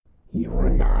You're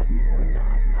not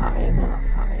high enough.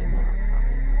 You're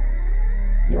not high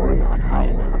enough. You are not high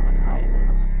enough.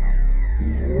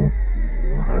 You're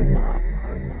not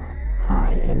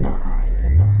high enough.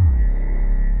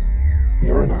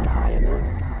 You're not high enough. You're not high enough.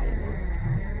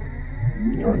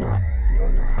 You are not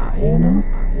high enough.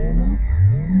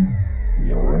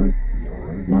 You are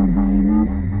not high enough.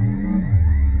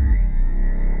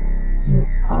 You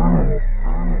are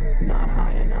not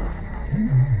high enough.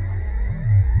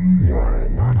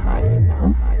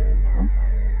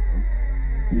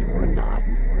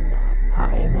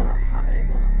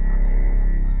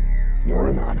 You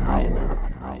are not high enough.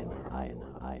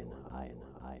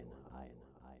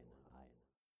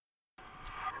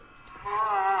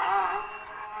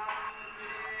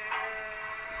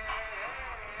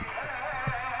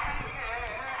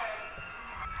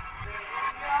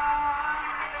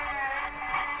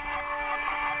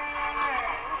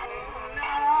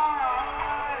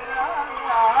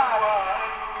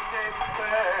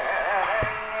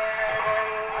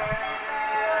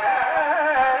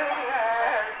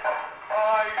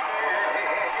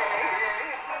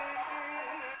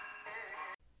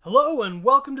 Hello and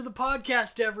welcome to the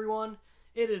podcast, everyone.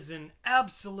 It is an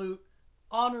absolute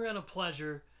honor and a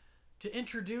pleasure to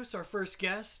introduce our first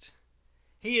guest.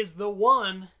 He is the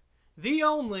one, the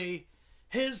only,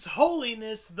 His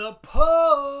Holiness the Pope.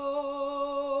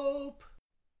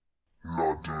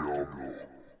 La Diablo,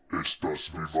 estás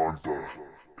vivanta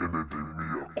ene de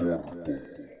mia corpo.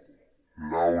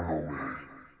 Launome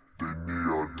de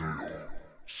nia Dio,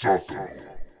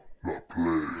 Satano, la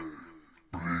play,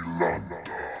 brillanta.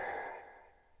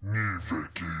 Ni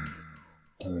veci,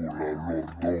 cura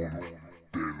l'ordono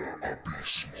della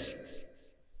abismo.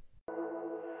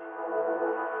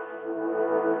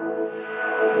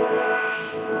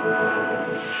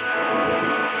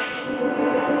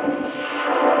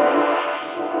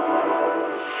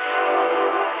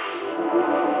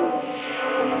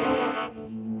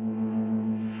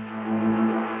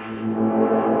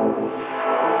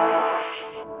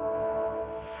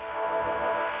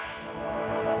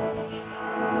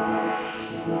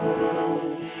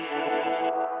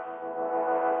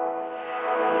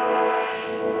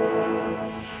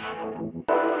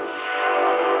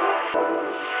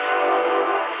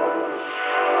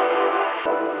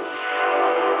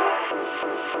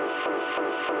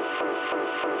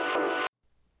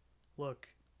 Look,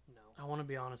 I want to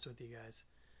be honest with you guys.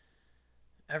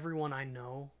 Everyone I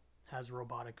know has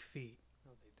robotic feet.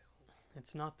 No, they don't.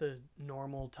 It's not the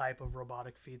normal type of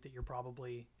robotic feet that you're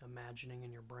probably imagining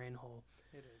in your brain hole.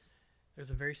 It is. There's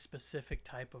a very specific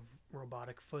type of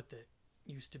robotic foot that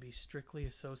used to be strictly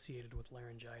associated with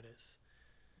laryngitis.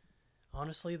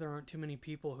 Honestly, there aren't too many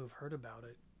people who've heard about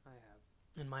it. I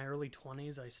have. In my early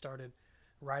 20s, I started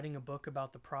writing a book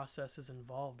about the processes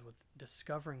involved with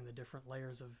discovering the different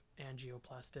layers of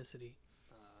angioplasticity.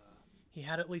 He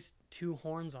had at least 2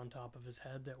 horns on top of his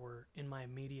head that were in my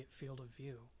immediate field of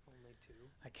view. Only 2.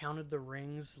 I counted the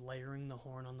rings layering the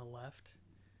horn on the left,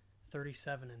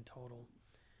 37 in total.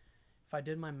 If I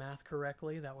did my math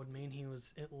correctly, that would mean he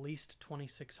was at least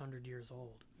 2,600 years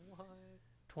old. What?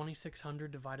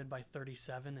 2,600 divided by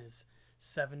 37 is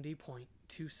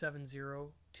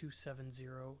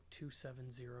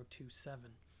 70.270.270.270.27.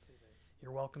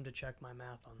 You're welcome to check my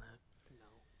math on that. No.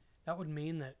 That would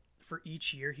mean that for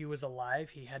each year he was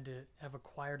alive, he had to have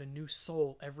acquired a new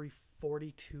soul every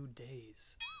 42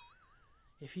 days.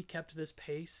 If he kept this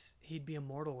pace, he'd be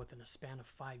immortal within a span of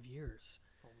 5 years.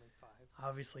 Only 5. I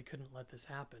obviously couldn't let this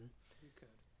happen. You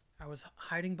could. I was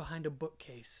hiding behind a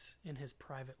bookcase in his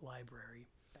private library.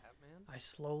 Batman? I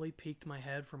slowly peeked my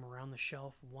head from around the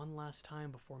shelf one last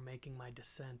time before making my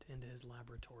descent into his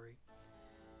laboratory.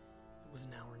 It was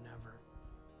now or never.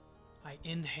 I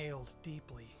inhaled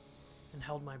deeply and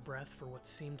held my breath for what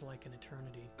seemed like an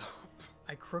eternity.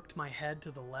 I crooked my head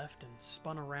to the left and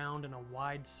spun around in a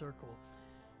wide circle,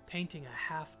 painting a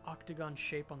half-octagon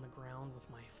shape on the ground with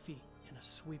my feet in a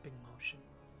sweeping motion.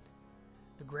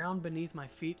 The ground beneath my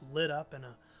feet lit up and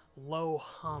a low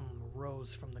hum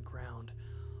rose from the ground,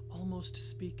 almost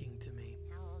speaking to me.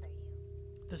 How old are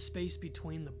you? The space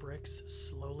between the bricks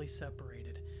slowly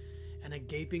separated, and a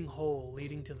gaping hole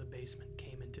leading to the basement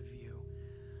came into view.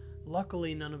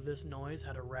 Luckily, none of this noise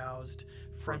had aroused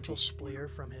Frontal Spleer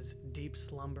from his deep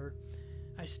slumber.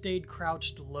 I stayed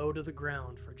crouched low to the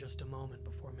ground for just a moment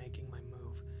before making my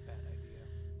move. Bad idea.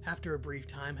 After a brief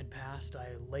time had passed,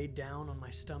 I laid down on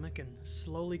my stomach and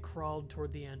slowly crawled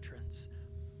toward the entrance.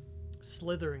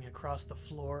 Slithering across the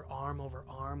floor, arm over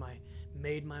arm, I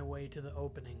made my way to the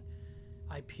opening.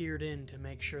 I peered in to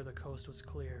make sure the coast was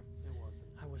clear. It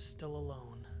wasn't. I was still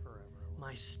alone. Forever alone.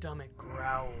 My stomach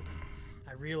growled.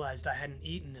 I realized I hadn't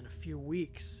eaten in a few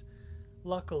weeks.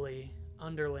 Luckily,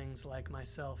 underlings like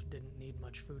myself didn't need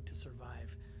much food to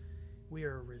survive. We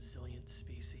are a resilient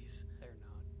species. They're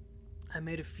not. I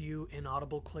made a few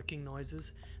inaudible clicking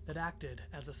noises that acted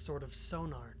as a sort of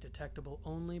sonar detectable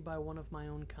only by one of my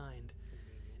own kind.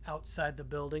 Convenient. Outside the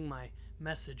building, my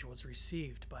message was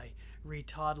received by Ree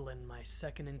Toddlin, my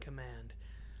second-in-command.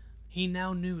 He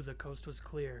now knew the coast was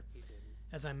clear. He didn't.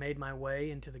 As I made my way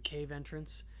into the cave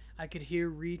entrance, I could hear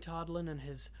Ree Toddlin and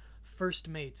his first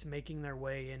mates making their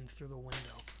way in through the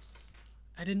window.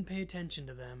 I didn't pay attention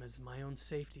to them as my own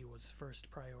safety was first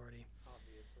priority.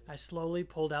 Obviously. I slowly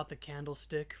pulled out the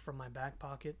candlestick from my back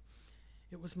pocket.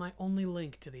 It was my only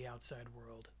link to the outside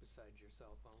world. Besides your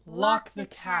cell phone. Lock the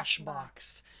cash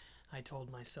box, I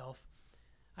told myself.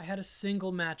 I had a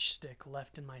single matchstick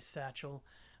left in my satchel.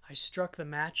 I struck the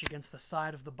match against the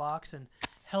side of the box and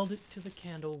held it to the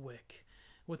candle wick.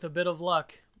 With a bit of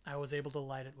luck, I was able to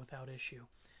light it without issue.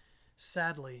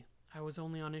 Sadly, I was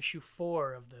only on issue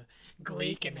 4 of the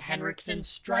Gleek and Henriksen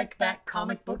Strike Back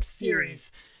comic book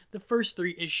series. The first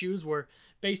 3 issues were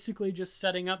basically just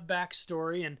setting up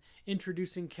backstory and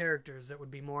introducing characters that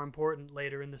would be more important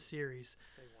later in the series.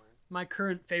 They weren't. My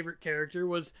current favorite character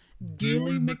was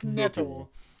Dealey McNettle.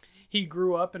 He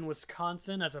grew up in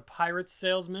Wisconsin as a pirate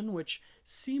salesman, which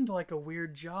seemed like a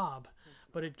weird job,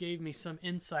 but it gave me some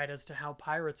insight as to how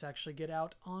pirates actually get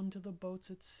out onto the boats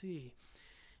at sea.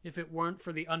 If it weren't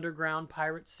for the underground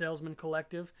pirate salesman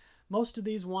collective, most of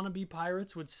these wannabe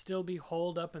pirates would still be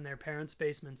holed up in their parents'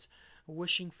 basements,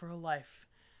 wishing for a life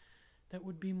that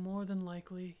would be more than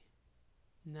likely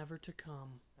never to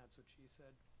come. That's what she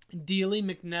said. Dealey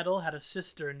McNettle had a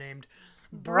sister named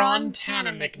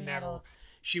Brontana McNettle.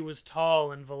 She was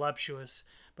tall and voluptuous,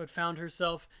 but found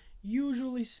herself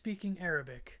usually speaking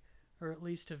Arabic, or at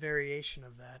least a variation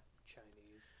of that.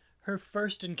 Chinese. Her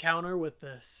first encounter with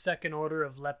the Second Order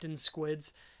of Lepton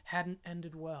Squids hadn't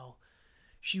ended well.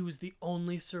 She was the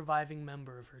only surviving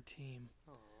member of her team.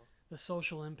 Aw, The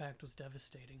social impact was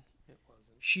devastating. it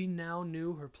wasn't. She now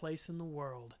knew her place in the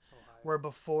world. Ohio. Where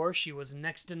before she was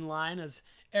next in line as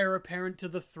heir apparent to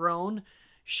the throne,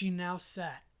 she now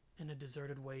sat in a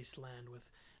deserted wasteland with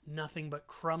nothing but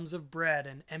crumbs of bread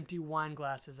and empty wine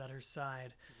glasses at her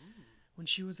side. When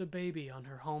she was a baby on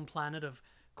her home planet of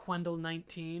Quendel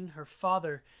 19, her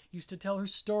father used to tell her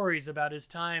stories about his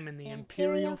time in the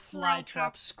Imperial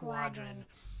Flytrap Squadron.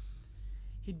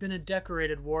 He'd been a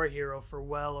decorated war hero for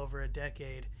well over a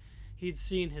decade. He'd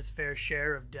seen his fair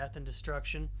share of death and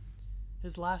destruction.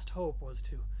 His last hope was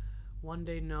to one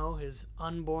day know his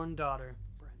unborn daughter,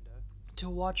 Brenda. to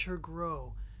watch her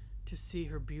grow, to see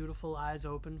her beautiful eyes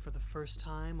open for the first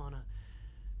time on a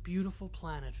beautiful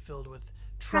planet filled with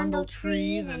trundle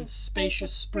trees and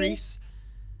spacious spruce.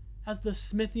 As the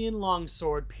Smithian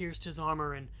longsword pierced his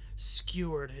armor and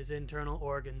skewered his internal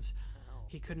organs, Ow.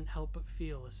 he couldn't help but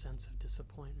feel a sense of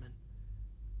disappointment,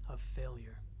 of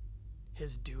failure.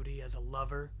 His duty as a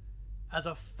lover, as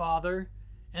a father,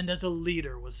 and as a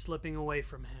leader was slipping away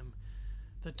from him.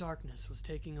 The darkness was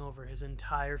taking over his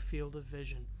entire field of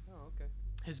vision. Oh, okay.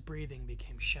 His breathing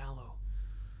became shallow.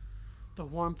 The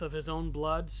warmth of his own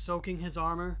blood soaking his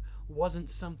armor wasn't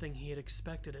something he had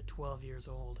expected at 12 years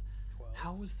old. 12.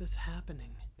 How was this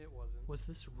happening? It wasn't. Was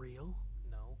this real?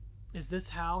 No. Is this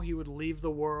how he would leave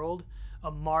the world, a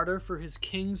martyr for his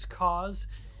king's cause?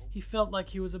 He felt like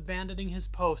he was abandoning his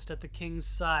post at the king's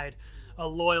side, a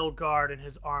loyal guard in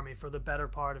his army for the better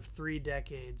part of 3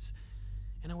 decades.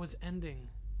 And it was ending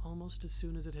almost as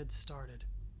soon as it had started.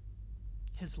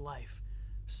 His life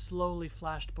slowly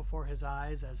flashed before his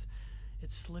eyes as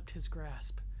it slipped his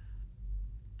grasp.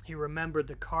 He remembered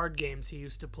the card games he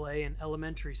used to play in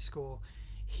elementary school.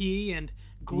 He and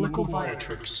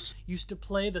Glickleviatrix used to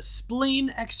play the spleen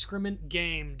excrement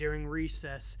game during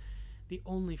recess, the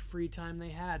only free time they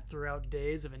had throughout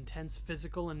days of intense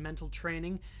physical and mental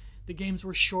training. The games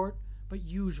were short, but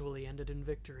usually ended in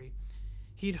victory.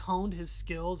 He'd honed his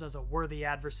skills as a worthy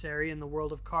adversary in the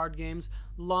world of card games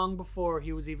long before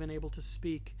he was even able to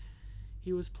speak.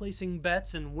 He was placing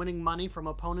bets and winning money from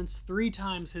opponents 3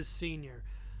 times his senior.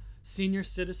 Senior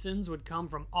citizens would come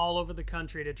from all over the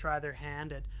country to try their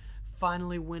hand at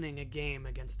finally winning a game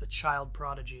against the child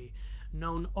prodigy,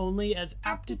 known only as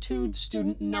Aptitude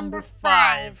Student Number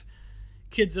 5.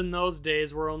 Kids in those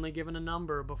days were only given a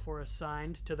number before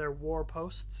assigned to their war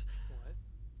posts. What?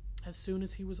 As soon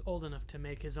as he was old enough to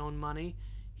make his own money,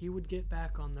 he would get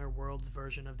back on their world's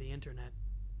version of the internet.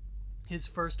 His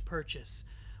first purchase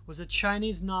was a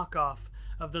Chinese knockoff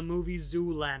of the movie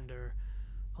Zoolander.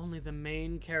 Only the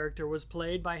main character was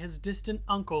played by his distant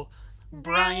uncle,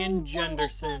 Brian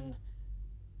Jenderson.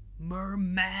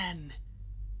 Merman,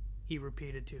 he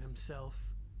repeated to himself.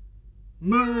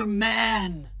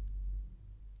 Merman!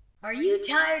 Are you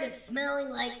tired of smelling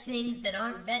like things that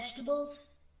aren't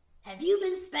vegetables? Have you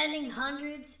been spending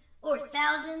hundreds, or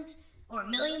thousands, or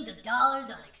millions of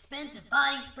dollars on expensive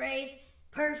body sprays,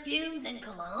 perfumes, and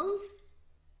colognes?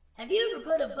 Have you ever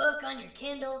put a book on your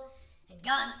Kindle and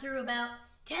gotten through about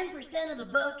 10% of the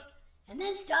book and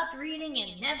then stopped reading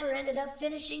and never ended up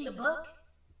finishing the book?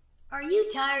 Are you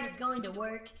tired of going to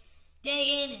work,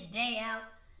 day in and day out,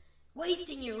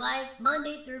 wasting your life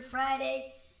Monday through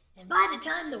Friday, and by the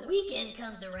time the weekend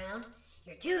comes around,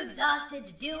 you're too exhausted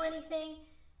to do anything?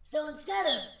 So instead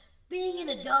of being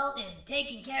an adult and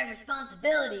taking care of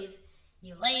responsibilities,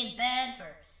 you lay in bed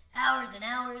for hours and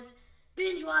hours,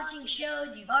 binge watching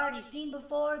shows you've already seen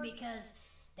before because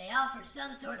they offer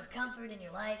some sort of comfort in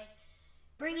your life,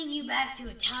 bringing you back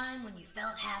to a time when you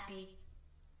felt happy,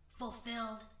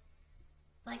 fulfilled,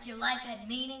 like your life had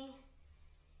meaning.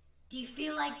 Do you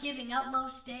feel like giving up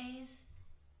most days?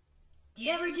 Do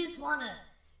you ever just want to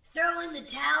throw in the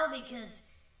towel because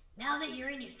now that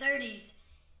you're in your 30s,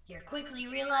 you're quickly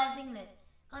realizing that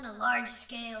on a large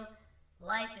scale,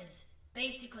 life is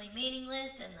basically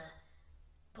meaningless and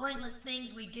the pointless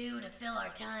things we do to fill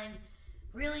our time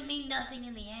really mean nothing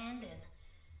in the end, and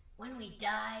when we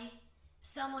die,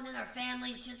 someone in our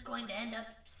family is just going to end up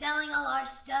selling all our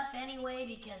stuff anyway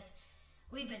because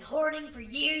we've been hoarding for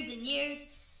years and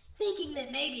years, thinking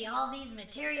that maybe all these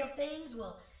material things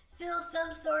will fill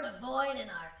some sort of void in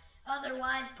our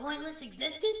otherwise pointless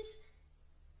existence?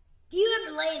 Do you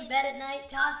ever lay in bed at night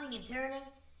tossing and turning,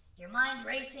 your mind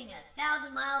racing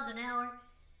 1,000 miles an hour,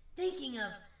 thinking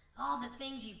of all the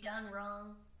things you've done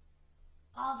wrong,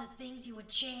 all the things you would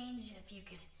change if you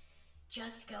could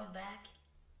just go back?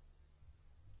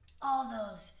 All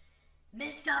those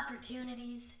missed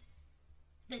opportunities,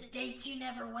 the dates you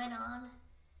never went on,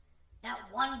 that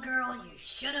one girl you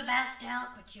should have asked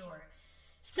out but you were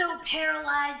so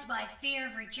paralyzed by fear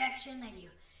of rejection that you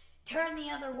turned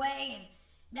the other way and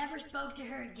never spoke to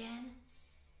her again.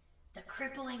 The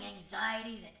crippling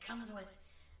anxiety that comes with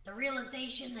the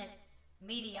realization that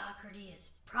mediocrity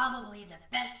is probably the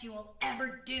best you will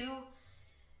ever do,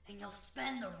 and you'll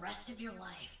spend the rest of your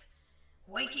life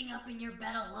waking up in your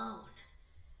bed alone.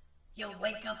 You'll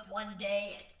wake up one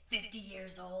day at 50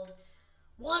 years old,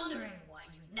 wondering why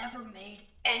you never made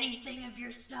anything of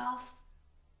yourself.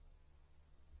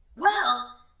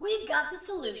 Well, we've got the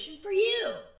solution for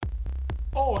you.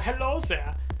 Oh, hello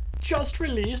there. Just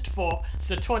released for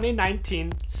the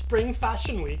 2019 Spring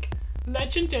Fashion Week,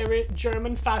 legendary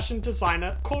German fashion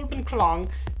designer Kolben Klong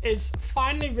is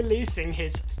finally releasing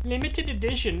his limited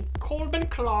edition Kolben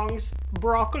Klong's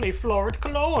Broccoli Flowered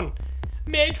Cologne.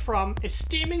 Made from a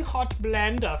steaming hot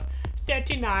blend of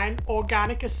 39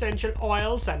 organic essential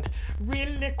oils and real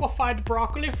liquefied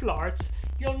broccoli florets,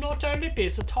 you'll not only be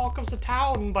the talk of the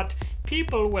town, but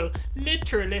people will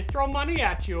literally throw money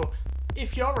at you.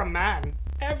 If you're a man,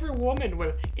 every woman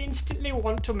will instantly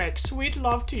want to make sweet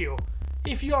love to you.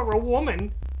 If you're a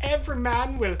woman, every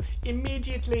man will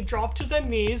immediately drop to their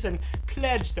knees and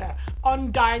pledge their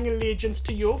undying allegiance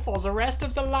to you for the rest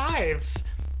of their lives.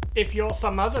 If you're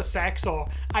some other sex or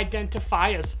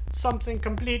identify as something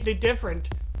completely different,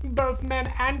 both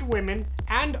men and women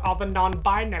and other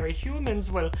non-binary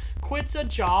humans will quit their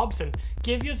jobs and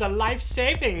give you their life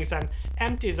savings and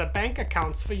empty their bank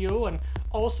accounts for you, and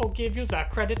also give you their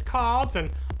credit cards and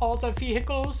all their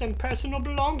vehicles and personal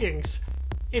belongings.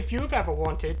 If you've ever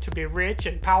wanted to be rich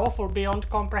and powerful beyond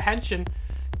comprehension,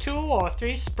 2 or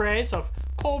 3 sprays of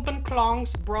Kolben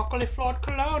Klong's Broccoli Flowered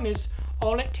Cologne is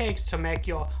all it takes to make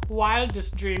your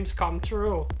wildest dreams come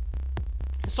true.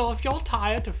 So if you're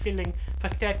tired of feeling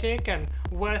pathetic and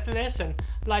worthless and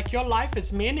like your life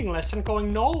is meaningless and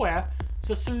going nowhere,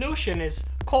 the solution is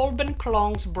Kolben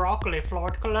Klong's Broccoli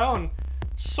Flowered Cologne.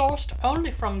 Sourced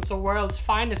only from the world's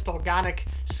finest organic,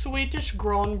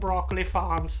 Swedish-grown broccoli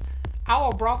farms.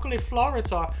 Our broccoli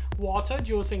florets are watered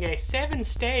using a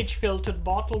 7-stage filtered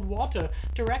bottled water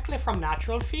directly from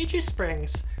natural Fiji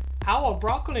springs. Our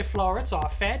broccoli florets are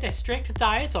fed a strict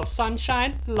diet of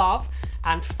sunshine, love,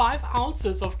 and 5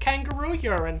 ounces of kangaroo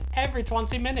urine every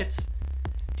 20 minutes.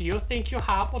 Do you think you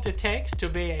have what it takes to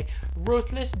be a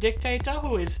ruthless dictator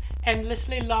who is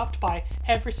endlessly loved by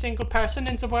every single person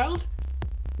in the world?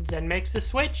 Then make the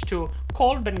switch to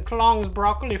Kolben Klong's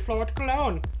Broccoli Flowered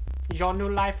Cologne. Your new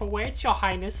life awaits, Your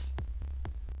Highness.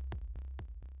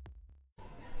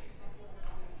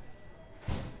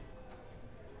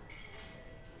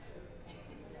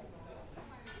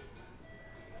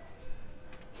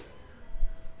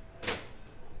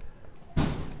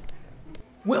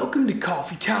 Welcome to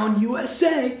Coffee Town,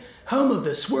 USA, home of the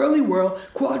Swirly Whirl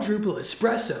Quadruple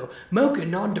Espresso, Mocha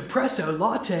Non-Depresso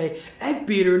Latte, Egg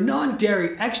Beater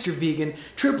Non-Dairy Extra Vegan,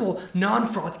 Triple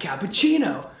Non-Froth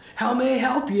Cappuccino. How may I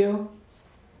help you?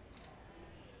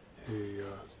 Hey,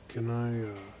 can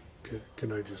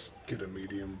I just get a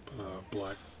medium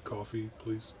black coffee,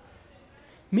 please?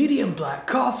 Medium black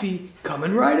coffee,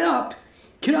 coming right up.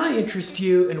 Can I interest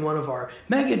you in one of our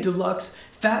mega deluxe,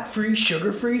 fat-free,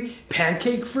 sugar-free,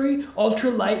 pancake-free,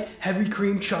 ultra-light, heavy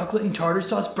cream chocolate and tartar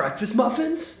sauce breakfast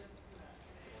muffins?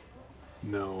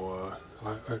 No,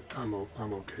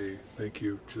 I'm okay. Thank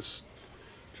you. Just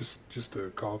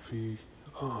a coffee.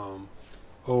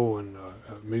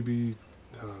 Maybe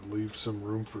leave some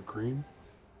room for cream.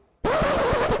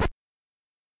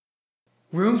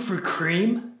 Room for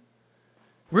cream?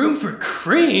 Room for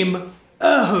cream?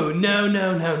 Oh,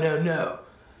 no.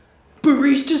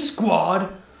 Barista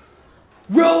Squad,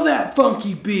 roll that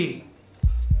funky beat.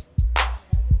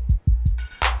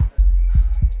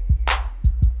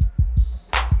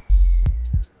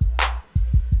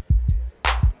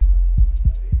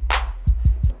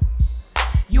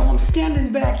 Yo, I'm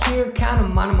standing back here, kinda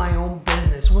minding my own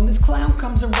business, when this clown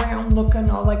comes around looking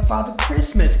all like Father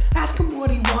Christmas. Ask him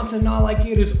what he wants and all I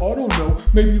get is, I don't know,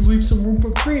 maybe leave some room for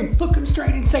cream. Look him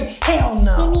straight and say, hell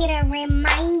no. You need a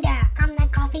reminder, I'm the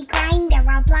coffee grinder.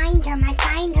 I'll blind her, my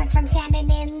spine hurts from standing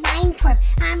in line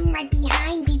twerp. I'm right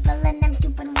behind people in them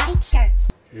stupid white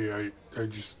shirts. Hey,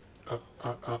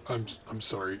 I'm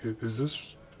sorry. Is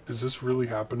this really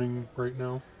happening right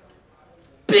now?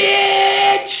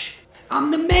 Bitch! I'm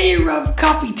the mayor of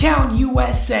Coffee Town,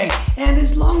 USA, and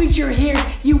as long as you're here,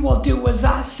 you will do as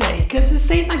I say. Cause this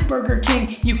ain't like Burger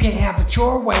King, you can't have it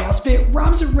your way. I'll spit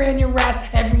rhymes around your ass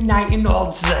every night and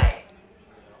all day.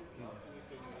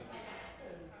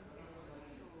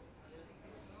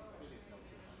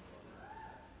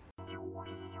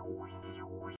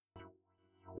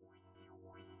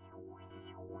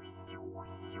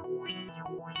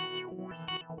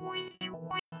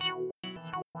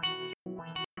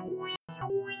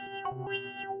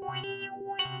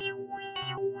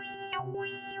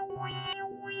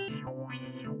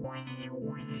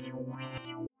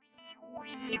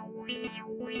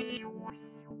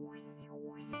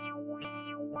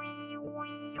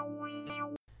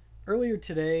 Earlier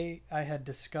today, I had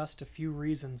discussed a few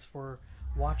reasons for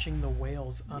watching the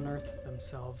whales unearth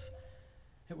themselves.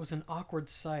 It was an awkward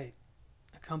sight,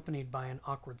 accompanied by an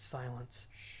awkward silence.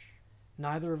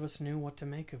 Neither of us knew what to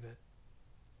make of it.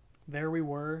 There we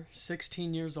were,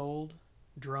 16 years old,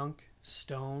 drunk,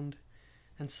 stoned,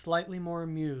 and slightly more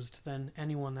amused than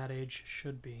anyone that age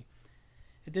should be.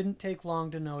 It didn't take long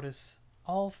to notice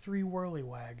all three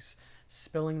whirlywags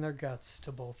spilling their guts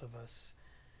to both of us.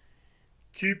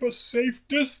 Keep a safe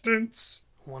distance,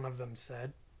 One of them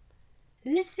said.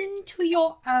 Listen to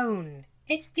your own.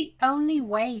 It's the only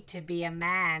way to be a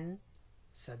man,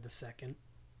 said the second.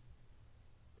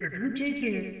 If you're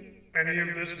taking any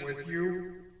of this with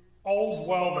you, all's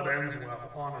well that ends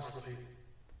well, honestly,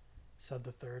 said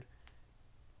the third.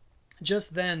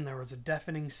 Just then there was a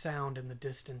deafening sound in the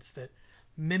distance that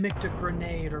mimicked a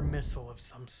grenade or missile of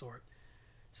some sort.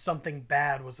 Something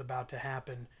bad was about to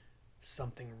happen.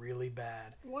 Something really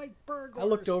bad. Like burglars. I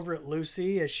looked over at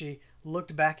Lucy as she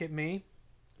looked back at me.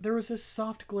 There was a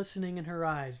soft glistening in her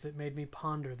eyes that made me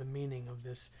ponder the meaning of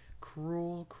this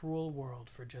cruel, cruel world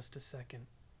for just a second.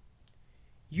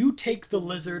 You take the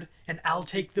lizard, and I'll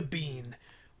take the bean.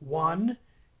 1,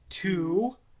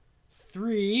 2,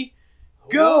 3,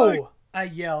 go! I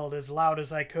yelled as loud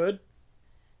as I could.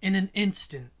 In an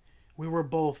instant, we were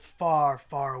both far,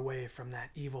 far away from that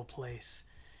evil place.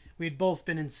 We'd both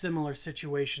been in similar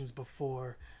situations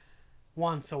before.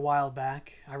 Once, a while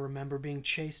back, I remember being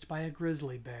chased by a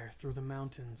grizzly bear through the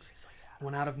mountains.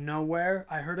 When out of nowhere,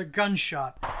 I heard a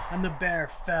gunshot, and the bear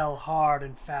fell hard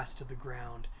and fast to the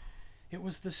ground. It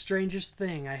was the strangest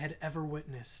thing I had ever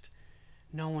witnessed.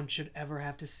 No one should ever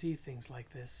have to see things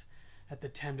like this at the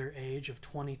tender age of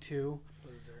 22.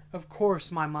 Loser. Of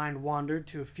course, my mind wandered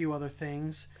to a few other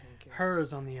things. Pancakes.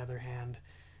 Hers, on the other hand,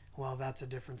 well, that's a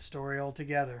different story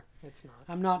altogether. It's not.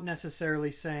 I'm not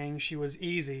necessarily saying she was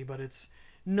easy, but it's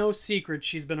no secret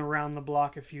she's been around the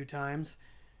block a few times.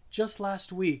 Just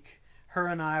last week, her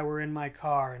and I were in my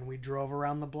car and we drove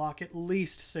around the block at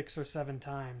least 6 or 7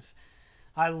 times.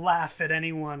 I laugh at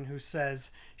anyone who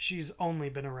says she's only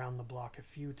been around the block a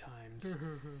few times.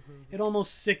 It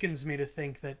almost sickens me to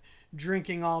think that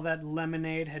drinking all that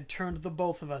lemonade had turned the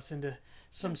both of us into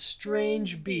some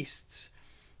strange beasts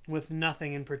with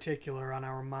nothing in particular on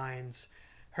our minds.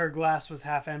 Her glass was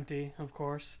half empty, of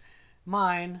course.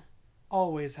 Mine,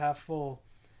 always half full.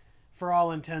 For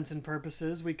all intents and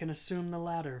purposes, we can assume the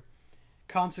latter.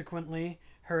 Consequently,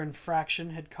 her infraction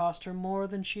had cost her more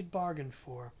than she'd bargained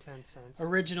for. 10 cents.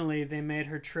 Originally, they made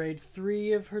her trade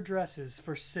 3 of her dresses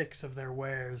for 6 of their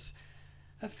wares.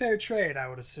 A fair trade, I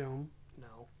would assume.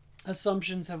 No.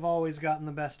 Assumptions have always gotten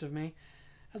the best of me.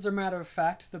 As a matter of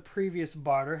fact, the previous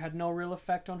barter had no real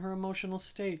effect on her emotional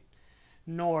state,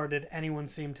 nor did anyone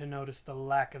seem to notice the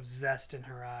lack of zest in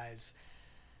her eyes.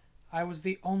 I was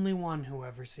the only one who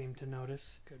ever seemed to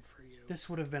notice. Good for you. This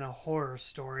would have been a horror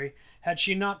story had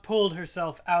she not pulled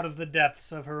herself out of the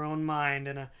depths of her own mind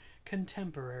in a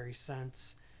contemporary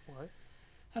sense. What?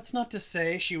 That's not to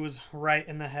say she was right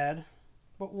in the head,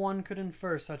 but one could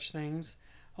infer such things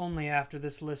only after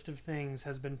this list of things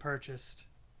has been purchased.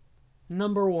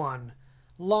 Number 1.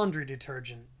 Laundry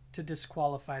detergent, to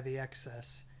disqualify the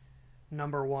excess.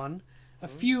 Number 1. A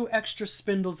few extra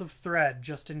spindles of thread,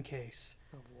 just in case.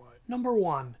 Of what? Number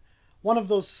 1. One of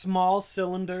those small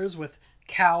cylinders with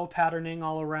cow patterning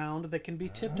all around that can be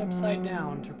tipped upside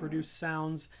down to produce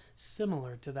sounds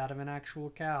similar to that of an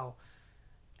actual cow.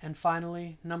 And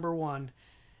finally, number 1.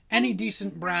 Any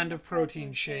decent brand of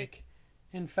protein shake.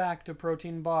 In fact, a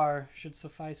protein bar should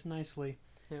suffice nicely.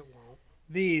 It won't.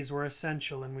 These were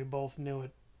essential, and we both knew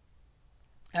it.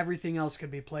 Everything else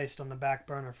could be placed on the back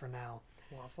burner for now.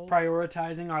 Waffles?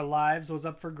 Prioritizing our lives was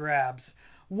up for grabs.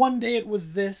 One day it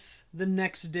was this, the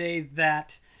next day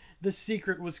that. The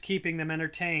secret was keeping them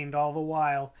entertained all the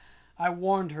while. I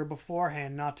warned her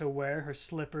beforehand not to wear her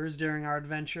slippers during our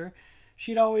adventure.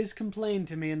 She'd always complained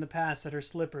to me in the past that her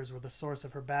slippers were the source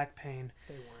of her back pain.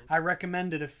 They weren't. I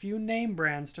recommended a few name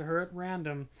brands to her at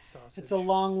random. Sausage. It's a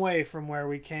long way from where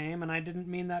we came, and I didn't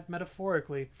mean that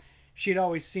metaphorically. She'd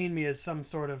always seen me as some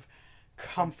sort of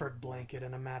comfort blanket,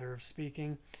 in a matter of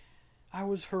speaking. I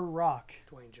was her rock.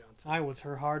 Dwayne Johnson. I was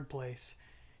her hard place.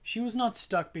 She was not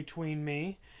stuck between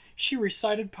me. She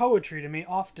recited poetry to me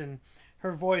often.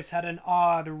 Her voice had an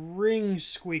odd,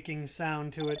 ring-squeaking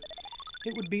sound to it.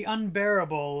 It would be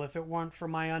unbearable if it weren't for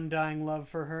my undying love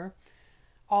for her.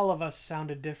 All of us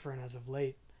sounded different as of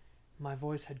late. My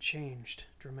voice had changed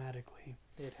dramatically.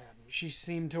 It hadn't. She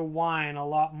seemed to whine a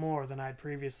lot more than I'd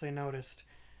previously noticed.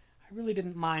 I really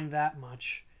didn't mind that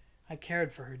much. I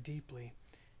cared for her deeply,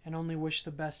 and only wished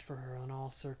the best for her in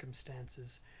all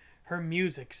circumstances. Her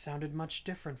music sounded much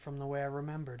different from the way I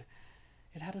remembered.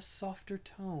 It had a softer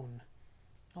tone.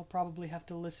 I'll probably have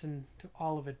to listen to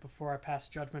all of it before I pass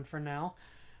judgment for now,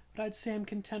 but I'd say I'm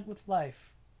content with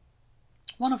life.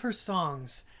 One of her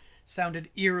songs sounded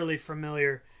eerily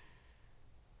familiar.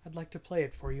 I'd like to play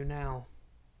it for you now.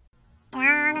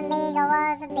 Donna Beagle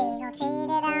was a beagle,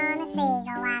 cheated on a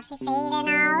seagull while she feeding all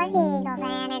her eagles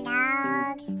and her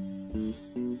dogs.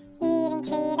 Eating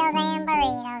Cheetos and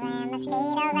burritos and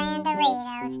mosquitoes and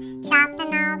Doritos,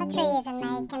 chopping all the trees and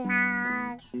making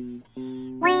logs.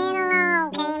 When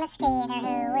along came a skeeter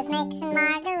who was mixing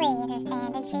margaritas,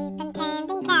 tending sheep and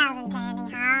tending cows and tending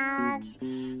hogs.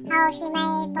 Oh, she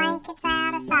made blankets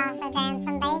out of sausage and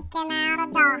some bacon out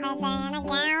of doll heads and a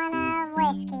gallon of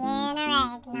whiskey in her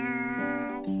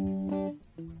eggnogs.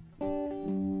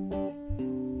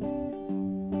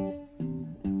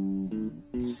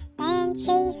 Then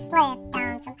she slipped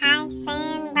on some ice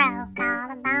and broke all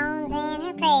the bones in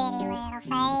her pretty little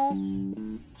face,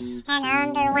 and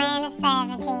underwent a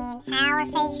 17-hour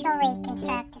facial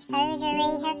reconstructive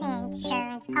surgery. Her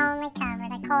insurance only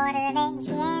covered a quarter of it, and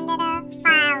she ended up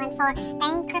filing for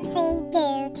bankruptcy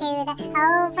due to the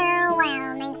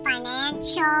overwhelming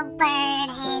financial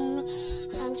burden,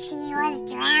 and she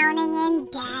was drowning in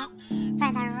debt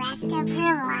for the rest of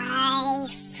her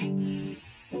life.